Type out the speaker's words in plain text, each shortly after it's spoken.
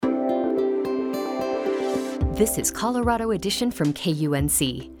This is Colorado Edition from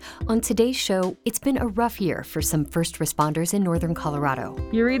KUNC. On today's show, it's been a rough year for some first responders in northern Colorado.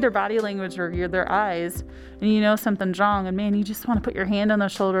 You read their body language or their eyes, and you know something's wrong, and man, you just want to put your hand on their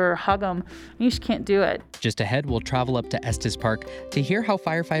shoulder or hug them, and you just can't do it. Just ahead, we'll travel up to Estes Park to hear how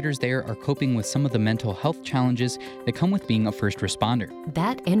firefighters there are coping with some of the mental health challenges that come with being a first responder.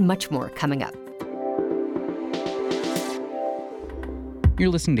 That and much more coming up. You're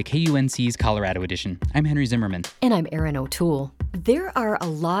listening to KUNC's Colorado Edition. I'm Henry Zimmerman. And I'm Erin O'Toole. There are a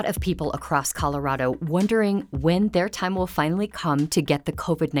lot of people across Colorado wondering when their time will finally come to get the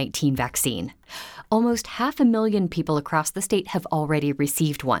COVID-19 vaccine. Almost 500,000 people across the state have already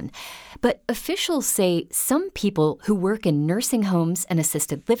received one. But officials say some people who work in nursing homes and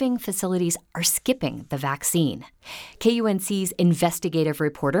assisted living facilities are skipping the vaccine. KUNC's investigative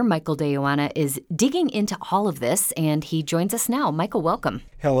reporter, Michael DeYoanna, is digging into all of this, and he joins us now. Michael, welcome.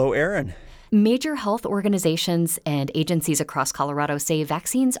 Hello, Erin. Major health organizations and agencies across Colorado say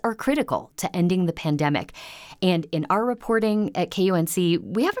vaccines are critical to ending the pandemic. And in our reporting at KUNC,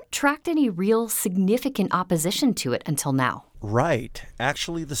 we haven't tracked any real significant opposition to it until now. Right.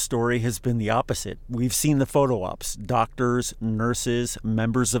 Actually, the story has been the opposite. We've seen the photo ops, doctors, nurses,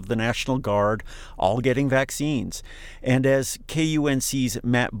 members of the National Guard, all getting vaccines. And as KUNC's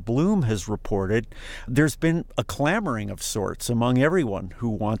Matt Bloom has reported, there's been a clamoring of sorts among everyone who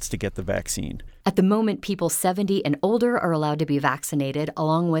wants to get the vaccine. At the moment, people 70 and older are allowed to be vaccinated,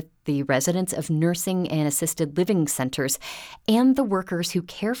 along with the residents of nursing and assisted living centers and the workers who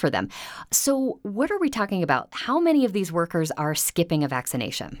care for them. So what are we talking about? How many of these workers are skipping a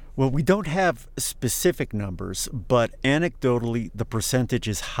vaccination? Well, we don't have specific numbers, but anecdotally, the percentage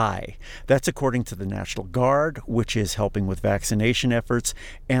is high. That's according to the National Guard, which is helping with vaccination efforts,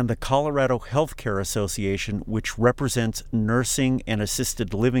 and the Colorado Healthcare Association, which represents nursing and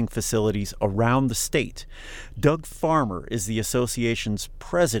assisted living facilities around the state. Doug Farmer is the association's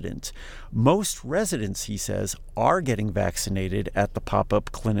president. Most residents, he says, are getting vaccinated at the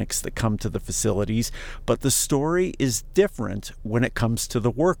pop-up clinics that come to the facilities, but the story is different when it comes to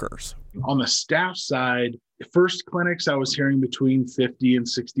the workers. On the staff side, first clinics, I was hearing between 50 and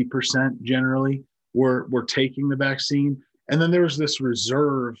 60% generally were taking the vaccine. And then there was this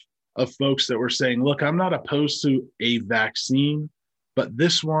reserve of folks that were saying, look, I'm not opposed to a vaccine, but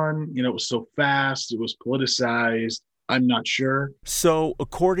this one, it was so fast, it was politicized, I'm not sure. So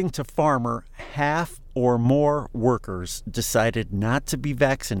according to Farmer, half or more workers decided not to be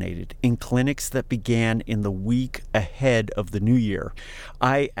vaccinated in clinics that began in the week ahead of the new year.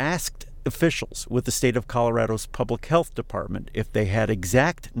 I asked officials with the state of Colorado's public health department if they had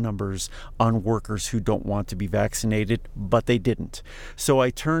exact numbers on workers who don't want to be vaccinated, but they didn't. So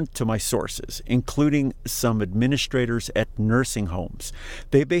I turned to my sources, including some administrators at nursing homes.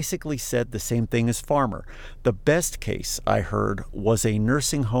 They basically said the same thing as Farmer. The best case I heard was a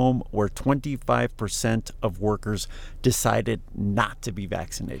nursing home where 25% of workers decided not to be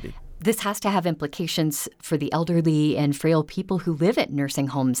vaccinated. This has to have implications for the elderly and frail people who live at nursing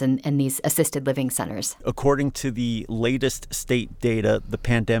homes and these assisted living centers. According to the latest state data, the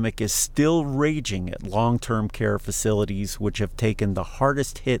pandemic is still raging at long-term care facilities, which have taken the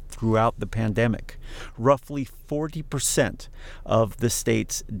hardest hit throughout the pandemic. Roughly 40% of the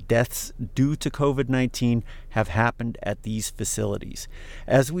state's deaths due to COVID-19 have happened at these facilities.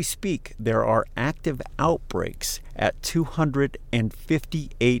 As we speak, there are active outbreaks at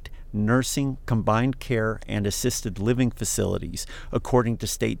 258 nursing, combined care, and assisted living facilities, according to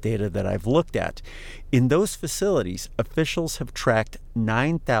state data that I've looked at. In those facilities, officials have tracked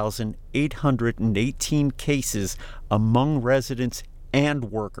 9,818 cases among residents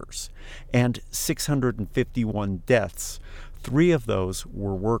and workers, and 651 deaths. 3 of those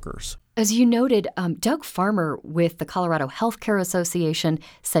were workers. As you noted, Doug Farmer with the Colorado Healthcare Association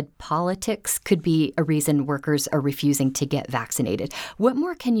said politics could be a reason workers are refusing to get vaccinated. What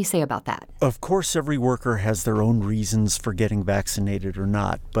more can you say about that? Of course, every worker has their own reasons for getting vaccinated or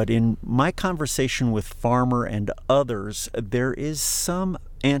not. But in my conversation with Farmer and others, there is some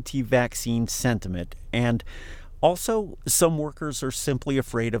anti-vaccine sentiment, and also some workers are simply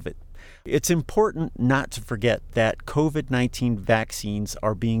afraid of it. It's important not to forget that COVID-19 vaccines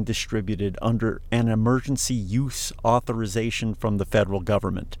are being distributed under an emergency use authorization from the federal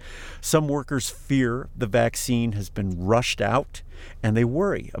government. Some workers fear the vaccine has been rushed out, and they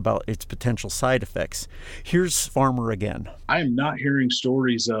worry about its potential side effects. Here's Farmer again. I am not hearing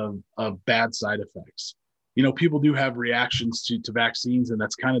stories of bad side effects. People do have reactions to vaccines, and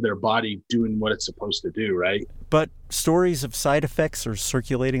that's kind of their body doing what it's supposed to do, right? But stories of side effects are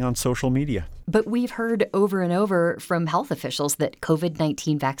circulating on social media. But we've heard over and over from health officials that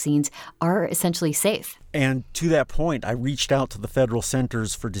COVID-19 vaccines are essentially safe. And to that point, I reached out to the Federal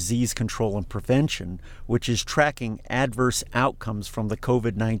Centers for Disease Control and Prevention, which is tracking adverse outcomes from the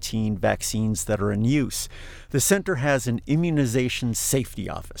COVID-19 vaccines that are in use. The center has an immunization safety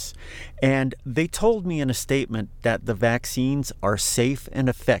office, and they told me in a statement that the vaccines are safe and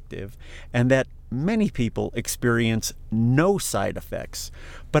effective, and that many people experience no side effects.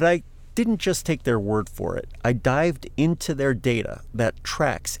 But I didn't just take their word for it. I dived into their data that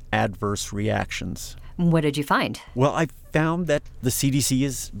tracks adverse reactions. What did you find? Well, I found that the CDC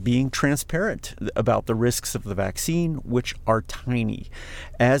is being transparent about the risks of the vaccine, which are tiny.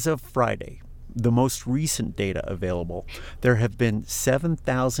 As of Friday, the most recent data available, there have been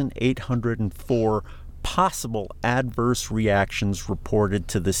 7,804 possible adverse reactions reported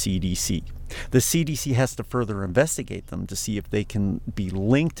to the CDC. The CDC has to further investigate them to see if they can be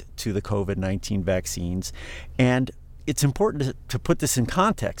linked to the COVID-19 vaccines. And it's important to put this in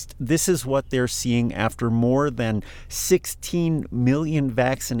context. This is what they're seeing after more than 16 million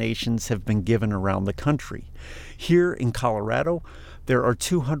vaccinations have been given around the country. Here in Colorado, there are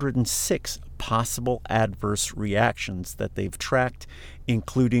 206 possible adverse reactions that they've tracked,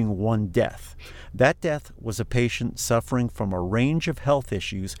 including one death. That death was a patient suffering from a range of health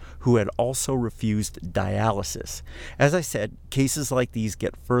issues who had also refused dialysis. As I said, cases like these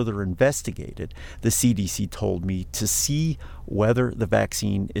get further investigated, the CDC told me, to see whether the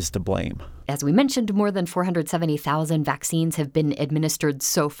vaccine is to blame. As we mentioned, more than 470,000 vaccines have been administered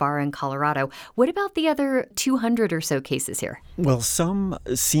so far in Colorado. What about the other 200 or so cases here? Well, some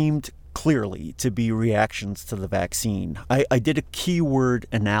seemed clearly to be reactions to the vaccine. I did a keyword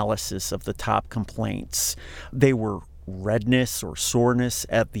analysis of the top complaints. They were redness or soreness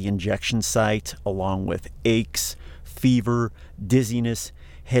at the injection site, along with aches, fever, dizziness,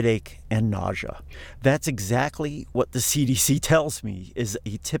 headache, and nausea. That's exactly what the CDC tells me is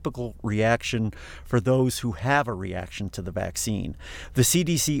a typical reaction for those who have a reaction to the vaccine. The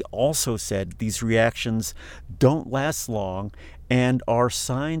CDC also said these reactions don't last long and are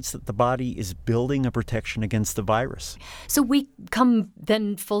signs that the body is building a protection against the virus. So we come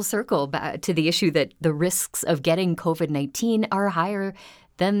then full circle back to the issue that the risks of getting COVID-19 are higher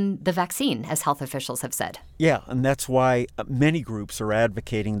than the vaccine, as health officials have said. Yeah, and that's why many groups are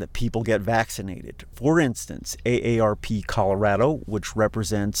advocating that people get vaccinated. For instance, AARP Colorado, which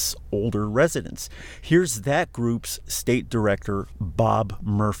represents older residents. Here's that group's state director, Bob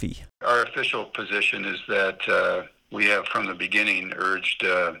Murphy. Our official position is that we have from the beginning urged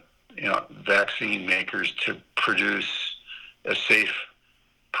vaccine makers to produce a safe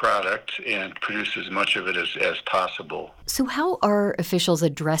product and produce as much of it as possible. So how are officials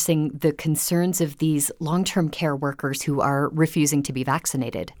addressing the concerns of these long-term care workers who are refusing to be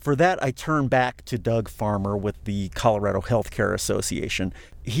vaccinated? For that, I turn back to Doug Farmer with the Colorado Healthcare Association.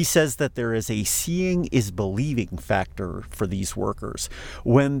 He says that there is a seeing is believing factor for these workers.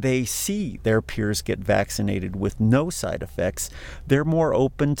 When they see their peers get vaccinated with no side effects, they're more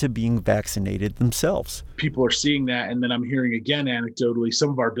open to being vaccinated themselves. People are seeing that, and then I'm hearing again anecdotally, some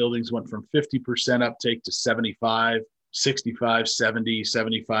of our buildings went from 50% uptake to 75, 65, 70,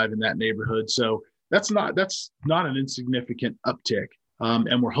 75 in that neighborhood. So that's not an insignificant uptick.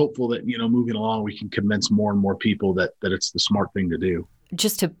 And we're hopeful that, moving along, we can convince more and more people that it's the smart thing to do.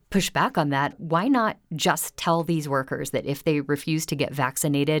 Just to push back on that, why not just tell these workers that if they refuse to get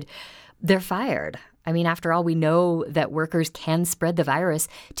vaccinated, they're fired? I mean, after all, we know that workers can spread the virus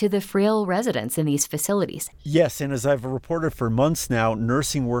to the frail residents in these facilities. Yes, and as I've reported for months now,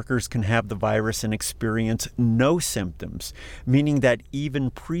 nursing workers can have the virus and experience no symptoms, meaning that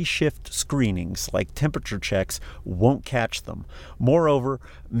even pre-shift screenings like temperature checks won't catch them. Moreover,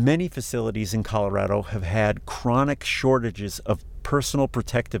 many facilities in Colorado have had chronic shortages of personal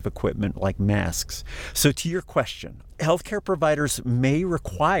protective equipment like masks. So to your question, healthcare providers may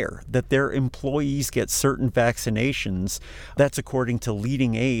require that their employees get certain vaccinations. That's according to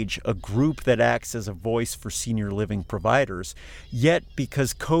Leading Age, a group that acts as a voice for senior living providers. Yet,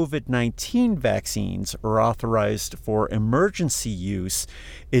 because COVID-19 vaccines are authorized for emergency use,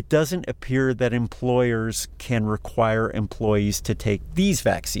 it doesn't appear that employers can require employees to take these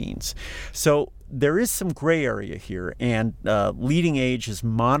vaccines. So there is some gray area here, and Leading Age is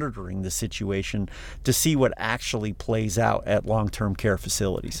monitoring the situation to see what actually plays out at long-term care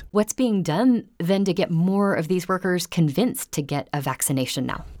facilities. What's being done then to get more of these workers convinced to get a vaccination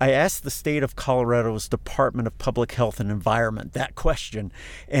now? I asked the state of Colorado's Department of Public Health and Environment that question,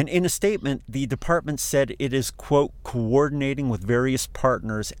 and in a statement, the department said it is, quote, coordinating with various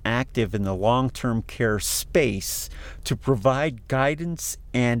partners active in the long-term care space to provide guidance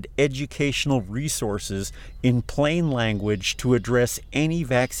and educational resources in plain language to address any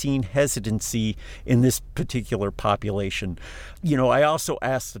vaccine hesitancy in this particular population. I also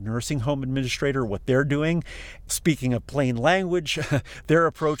asked the nursing home administrator what they're doing. Speaking of plain language, their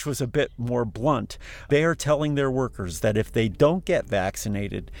approach was a bit more blunt. They are telling their workers that if they don't get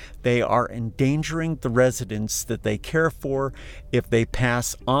vaccinated, they are endangering the residents that they care for if they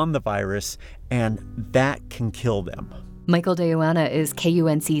pass on the virus, and that can kill them. Michael De Ioanna is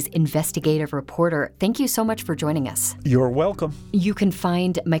KUNC's investigative reporter. Thank you so much for joining us. You're welcome. You can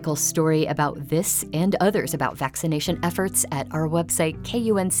find Michael's story about this and others about vaccination efforts at our website,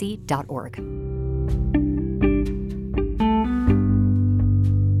 kunc.org.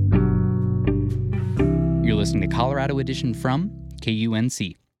 You're listening to Colorado Edition from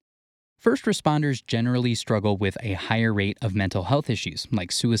KUNC. First responders generally struggle with a higher rate of mental health issues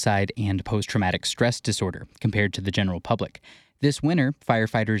like suicide and post-traumatic stress disorder compared to the general public. This winter,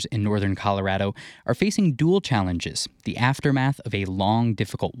 firefighters in northern Colorado are facing dual challenges: the aftermath of a long,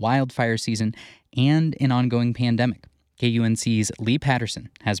 difficult wildfire season and an ongoing pandemic. KUNC's Lee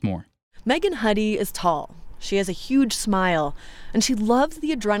Patterson has more. Megan Huddy is tall. She has a huge smile, and she loves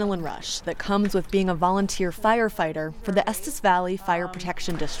the adrenaline rush that comes with being a volunteer firefighter for the Estes Valley Fire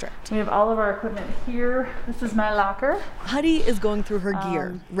Protection District. We have all of our equipment here. This is my locker. Huddy is going through her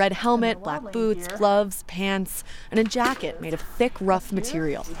gear: red helmet, black boots, gloves, pants, and a jacket made of thick, rough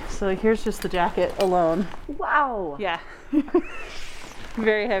material. So here's just the jacket alone. Wow. Yeah.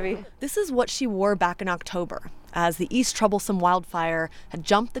 Very heavy. This is what she wore back in October, as the East Troublesome wildfire had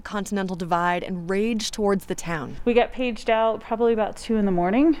jumped the Continental Divide and raged towards the town. We got paged out probably about 2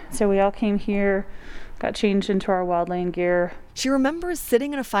 a.m, so we all came here, got changed into our wildland gear. She remembers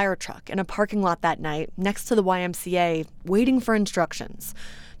sitting in a fire truck in a parking lot that night next to the YMCA, waiting for instructions.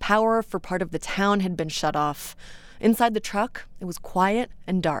 Power for part of the town had been shut off. Inside the truck, it was quiet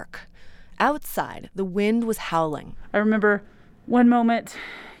and dark. Outside, the wind was howling. I remember one moment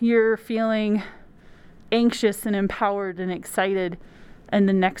you're feeling anxious and empowered and excited, and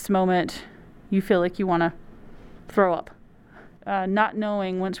the next moment you feel like you want to throw up. Not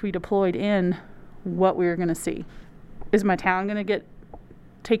knowing once we deployed in what we were going to see. Is my town going to get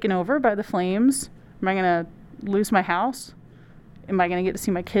taken over by the flames? Am I going to lose my house? Am I going to get to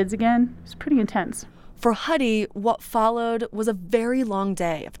see my kids again? It's pretty intense. For Huddy, what followed was a very long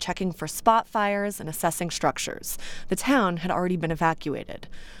day of checking for spot fires and assessing structures. The town had already been evacuated.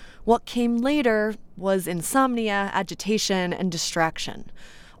 What came later was insomnia, agitation, and distraction,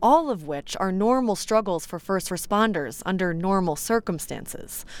 all of which are normal struggles for first responders under normal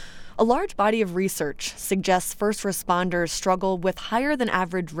circumstances. A large body of research suggests first responders struggle with higher than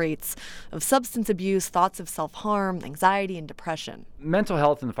average rates of substance abuse, thoughts of self-harm, anxiety, and depression. Mental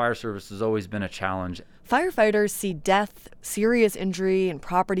health in the fire service has always been a challenge. Firefighters see death, serious injury, and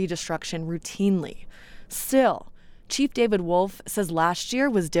property destruction routinely. Still, Chief David Wolf says last year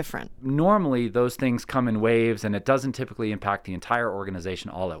was different. Normally, those things come in waves, and it doesn't typically impact the entire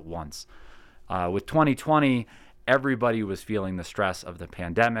organization all at once. With 2020, everybody was feeling the stress of the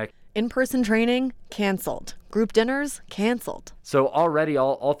pandemic. In-person training, canceled. Group dinners, canceled. So already,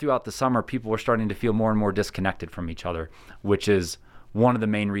 all throughout the summer, people were starting to feel more and more disconnected from each other, which is one of the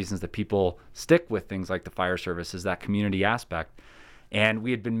main reasons that people stick with things like the fire service, is that community aspect. And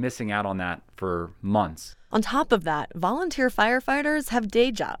we had been missing out on that for months. On top of that, volunteer firefighters have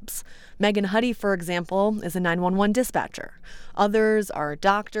day jobs. Megan Huddy, for example, is a 911 dispatcher. Others are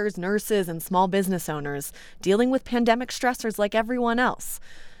doctors, nurses, and small business owners dealing with pandemic stressors like everyone else,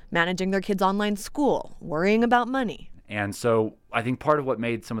 managing their kids' online school, worrying about money. And so I think part of what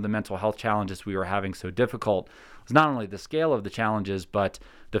made some of the mental health challenges we were having so difficult was not only the scale of the challenges, but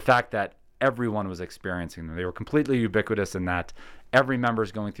the fact that everyone was experiencing them. They were completely ubiquitous in that every member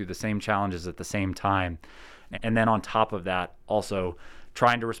is going through the same challenges at the same time. And then on top of that, also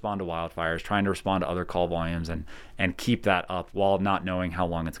trying to respond to wildfires, trying to respond to other call volumes, and keep that up while not knowing how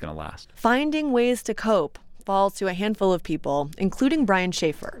long it's going to last. Finding ways to cope falls to a handful of people, including Brian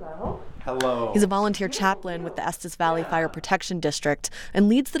Schaefer. Hello. He's a volunteer chaplain with the Estes Valley Fire Protection District and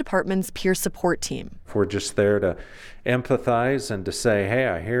leads the department's peer support team. We're just there to empathize and to say, hey,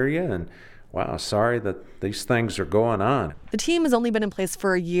 I hear you, and wow, sorry that these things are going on. The team has only been in place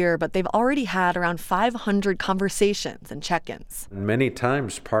for a year, but they've already had around 500 conversations and check-ins. Many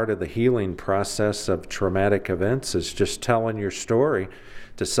times part of the healing process of traumatic events is just telling your story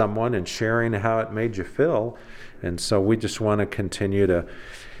to someone and sharing how it made you feel. And so we just want to continue to,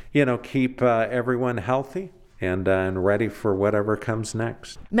 keep everyone healthy and ready for whatever comes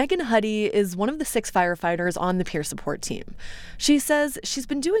next. Megan Huddy is one of the 6 firefighters on the peer support team. She says she's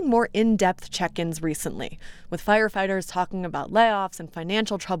been doing more in-depth check-ins recently, with firefighters talking about layoffs and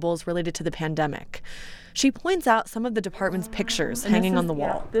financial troubles related to the pandemic. She points out some of the department's pictures hanging on the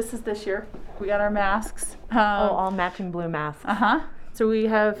wall. Yeah, this is this year. We got our masks. All matching blue masks. So we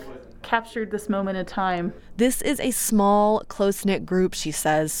have captured this moment in time. This is a small, close-knit group, she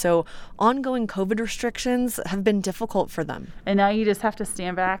says, so ongoing COVID restrictions have been difficult for them. And now you just have to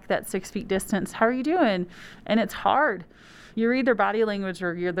stand back that 6 feet distance. How are you doing? And it's hard. You read their body language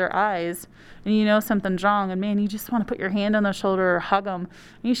or their eyes, and you know something's wrong, and man, you just want to put your hand on their shoulder or hug them, and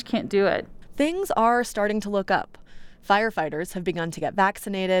you just can't do it. Things are starting to look up. Firefighters have begun to get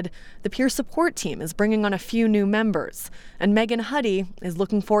vaccinated. The peer support team is bringing on a few new members. And Megan Huddy is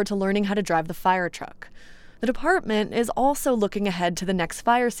looking forward to learning how to drive the fire truck. The department is also looking ahead to the next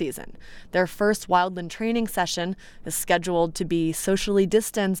fire season. Their first wildland training session is scheduled to be socially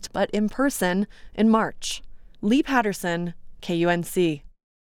distanced but in person in March. Lee Patterson, KUNC.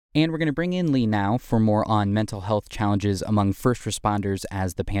 And we're going to bring in Lee now for more on mental health challenges among first responders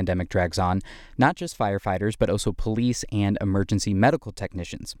as the pandemic drags on. Not just firefighters, but also police and emergency medical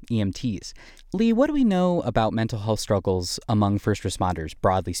technicians, EMTs. Lee, what do we know about mental health struggles among first responders,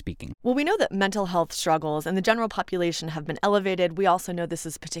 broadly speaking? Well, we know that mental health struggles in the general population have been elevated. We also know this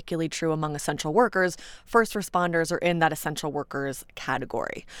is particularly true among essential workers. First responders are in that essential workers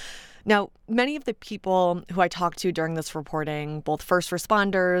category. Now, many of the people who I talked to during this reporting, both first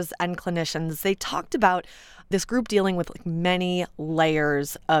responders and clinicians, they talked about this group dealing with many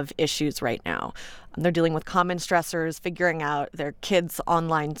layers of issues right now. They're dealing with common stressors, figuring out their kids'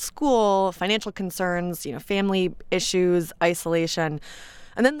 online school, financial concerns, family issues, isolation.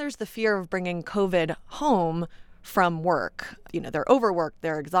 And then there's the fear of bringing COVID home from work. They're overworked,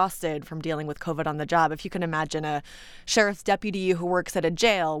 they're exhausted from dealing with COVID on the job. If you can imagine a sheriff's deputy who works at a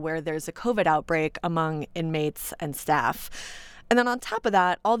jail where there's a COVID outbreak among inmates and staff. And then on top of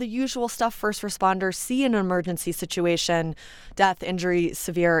that, all the usual stuff first responders see in an emergency situation: death, injury,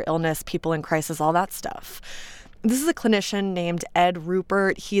 severe illness, people in crisis, all that stuff. This is a clinician named Ed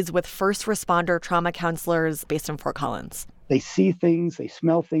Rupert. He's with first responder trauma counselors based in Fort Collins. They see things, they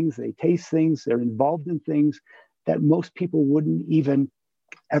smell things, they taste things, they're involved in things that most people wouldn't even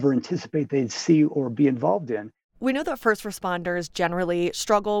ever anticipate they'd see or be involved in. We know that first responders generally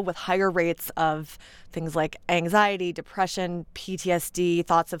struggle with higher rates of things like anxiety, depression, PTSD,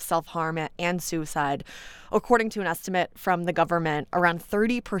 thoughts of self-harm, and suicide. According to an estimate from the government, around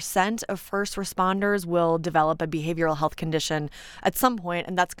 30% of first responders will develop a behavioral health condition at some point,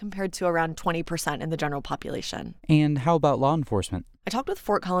 and that's compared to around 20% in the general population. And how about law enforcement? I talked with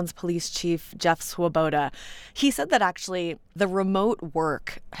Fort Collins Police Chief Jeff Swoboda. He said that actually the remote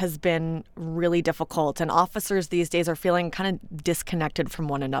work has been really difficult, and officers these days are feeling kind of disconnected from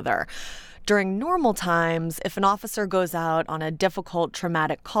one another. During normal times, if an officer goes out on a difficult,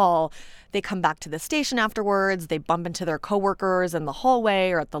 traumatic call, they come back to the station afterwards, they bump into their coworkers in the hallway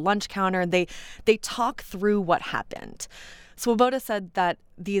or at the lunch counter, they talk through what happened. Swoboda said that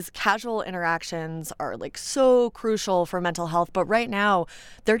these casual interactions are so crucial for mental health, but right now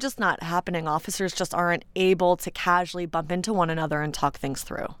they're just not happening. Officers just aren't able to casually bump into one another and talk things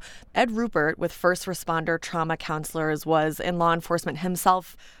through. Ed Rupert with first responder trauma counselors was in law enforcement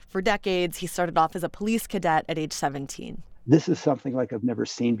himself for decades. He started off as a police cadet at age 17. This is something like I've never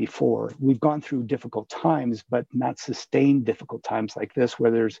seen before. We've gone through difficult times, but not sustained difficult times like this,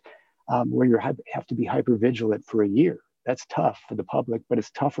 where where you have to be hyper vigilant for a year. That's tough for the public, but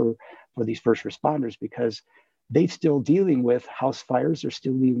it's tougher for these first responders because they're still dealing with house fires, they're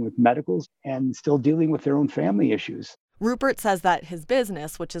still dealing with medicals, and still dealing with their own family issues. Rupert says that his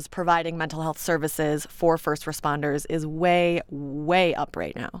business, which is providing mental health services for first responders, is way, way up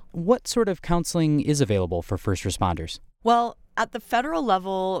right now. What sort of counseling is available for first responders? Well, at the federal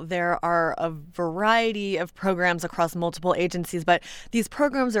level, there are a variety of programs across multiple agencies, but these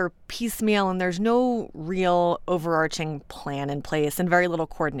programs are piecemeal and there's no real overarching plan in place and very little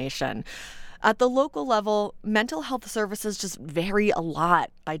coordination. At the local level, mental health services just vary a lot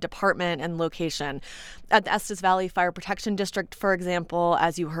by department and location. At the Estes Valley Fire Protection District, for example,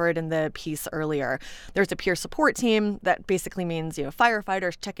 as you heard in the piece earlier, there's a peer support team that basically means,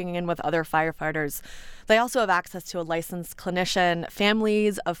 firefighters checking in with other firefighters. They also have access to a licensed clinician.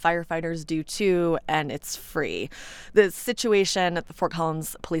 Families of firefighters do too, and it's free. The situation at the Fort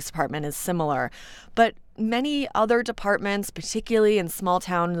Collins Police Department is similar, but many other departments, particularly in small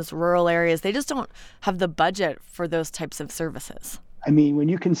towns, rural areas, they just don't have the budget for those types of services. I mean, when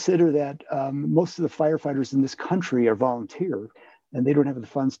you consider that most of the firefighters in this country are volunteer, and they don't have the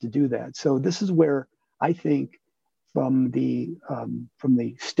funds to do that. So this is where I think from the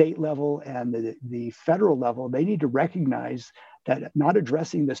state level and the federal level, they need to recognize that not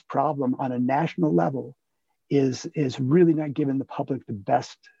addressing this problem on a national level is really not giving the public the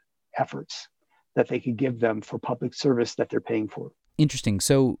best efforts that they could give them for public service that they're paying for. Interesting.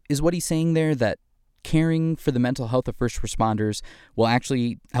 So is what he's saying there that caring for the mental health of first responders will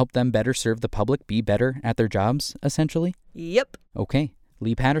actually help them better serve the public, be better at their jobs, essentially? Yep. Okay.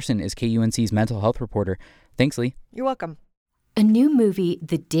 Lee Patterson is KUNC's mental health reporter. Thanks, Lee. You're welcome. A new movie,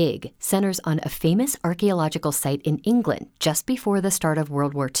 The Dig, centers on a famous archaeological site in England just before the start of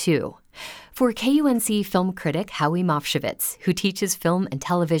World War II. For KUNC film critic Howie Mofshevitz, who teaches film and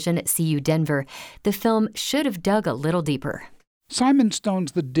television at CU Denver, the film should have dug a little deeper. Simon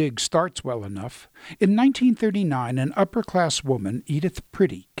Stone's The Dig starts well enough. In 1939, an upper-class woman, Edith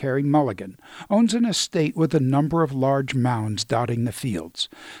Pretty, Carey Mulligan, owns an estate with a number of large mounds dotting the fields.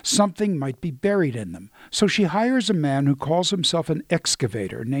 Something might be buried in them, so she hires a man who calls himself an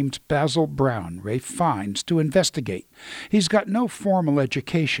excavator named Basil Brown, Rafe finds, to investigate. He's got no formal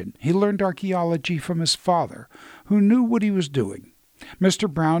education. He learned archaeology from his father, who knew what he was doing.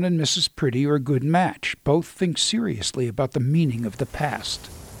 Mr. Brown and Mrs. Pretty are a good match. Both think seriously about the meaning of the past.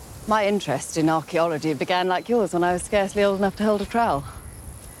 My interest in archaeology began like yours when I was scarcely old enough to hold a trowel.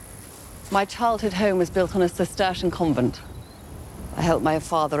 My childhood home was built on a Cistercian convent. I helped my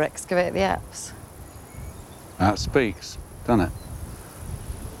father excavate the apse. That speaks, doesn't it?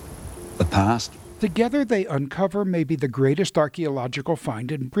 The past. Together they uncover maybe the greatest archaeological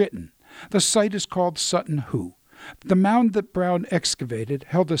find in Britain. The site is called Sutton Hoo. The mound that Brown excavated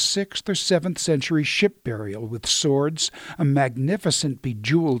held a 6th or 7th century ship burial with swords, a magnificent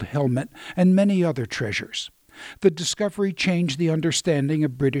bejeweled helmet, and many other treasures. The discovery changed the understanding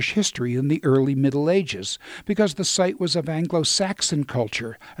of British history in the early Middle Ages because the site was of Anglo-Saxon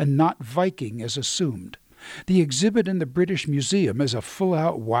culture and not Viking as assumed. The exhibit in the British Museum is a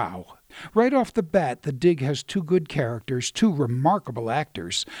full-out wow. Right off the bat, The Dig has 2 good characters, 2 remarkable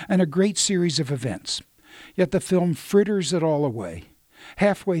actors, and a great series of events. Yet the film fritters it all away.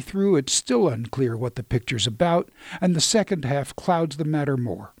 Halfway through, it's still unclear what the picture's about, and the second half clouds the matter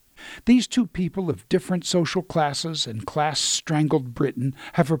more. These 2 people of different social classes and class-strangled Britain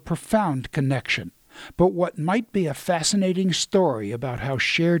have a profound connection. But what might be a fascinating story about how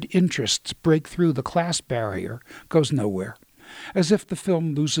shared interests break through the class barrier goes nowhere, as if the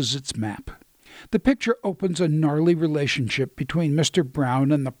film loses its map. The picture opens a gnarly relationship between Mr.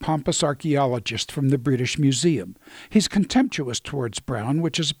 Brown and the pompous archaeologist from the British Museum. He's contemptuous towards Brown,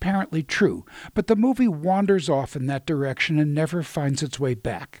 which is apparently true, but the movie wanders off in that direction and never finds its way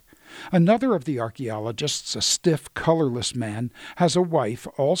back. Another of the archaeologists, a stiff, colorless man, has a wife,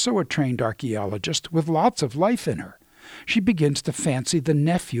 also a trained archaeologist, with lots of life in her. She begins to fancy the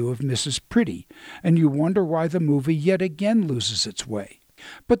nephew of Mrs. Pretty, and you wonder why the movie yet again loses its way.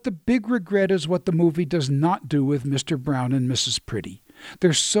 But the big regret is what the movie does not do with Mr. Brown and Mrs. Pretty.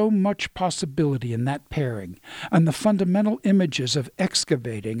 There's so much possibility in that pairing, and the fundamental images of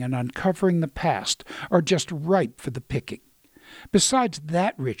excavating and uncovering the past are just ripe for the picking. Besides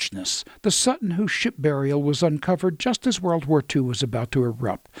that richness, the Sutton Hoo ship burial was uncovered just as World War II was about to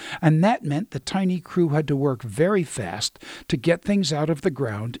erupt, and that meant the tiny crew had to work very fast to get things out of the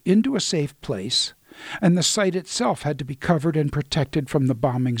ground into a safe place, and the site itself had to be covered and protected from the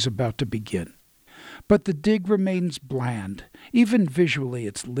bombings about to begin. But The Dig remains bland. Even visually,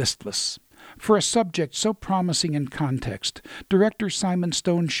 it's listless. For a subject so promising in context, director Simon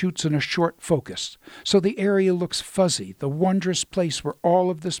Stone shoots in a short focus, so the area looks fuzzy, the wondrous place where all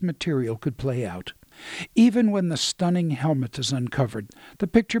of this material could play out. Even when the stunning helmet is uncovered, the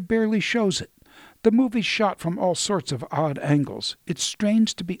picture barely shows it. The movie's shot from all sorts of odd angles. It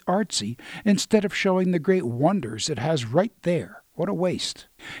strains to be artsy instead of showing the great wonders it has right there. What a waste.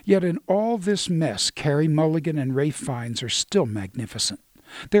 Yet in all this mess, Carey Mulligan and Rafe Fiennes are still magnificent.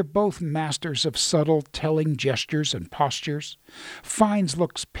 They're both masters of subtle, telling gestures and postures. Fiennes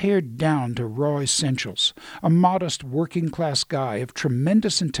looks pared down to raw essentials, a modest working-class guy of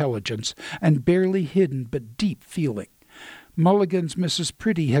tremendous intelligence and barely hidden but deep feeling. Mulligan's Mrs.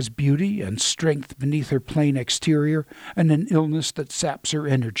 Pretty has beauty and strength beneath her plain exterior and an illness that saps her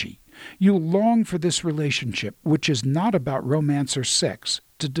energy. You long for this relationship, which is not about romance or sex,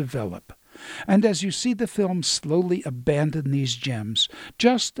 to develop. And as you see the film slowly abandon these gems,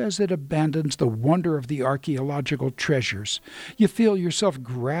 just as it abandons the wonder of the archaeological treasures, you feel yourself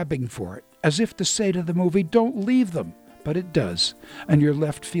grabbing for it, as if to say to the movie, don't leave them. But it does, and you're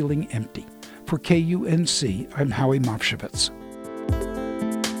left feeling empty. For KUNC, I'm Howie Mopshevitz.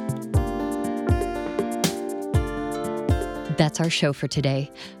 That's our show for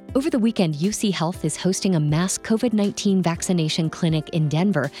today. Over the weekend, UC Health is hosting a mass COVID-19 vaccination clinic in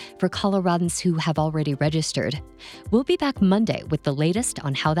Denver for Coloradans who have already registered. We'll be back Monday with the latest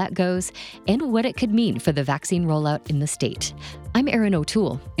on how that goes and what it could mean for the vaccine rollout in the state. I'm Erin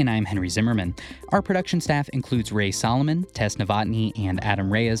O'Toole. And I'm Henry Zimmerman. Our production staff includes Ray Solomon, Tess Novotny, and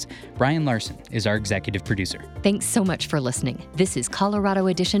Adam Reyes. Brian Larson is our executive producer. Thanks so much for listening. This is Colorado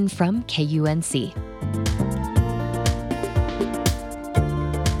Edition from KUNC.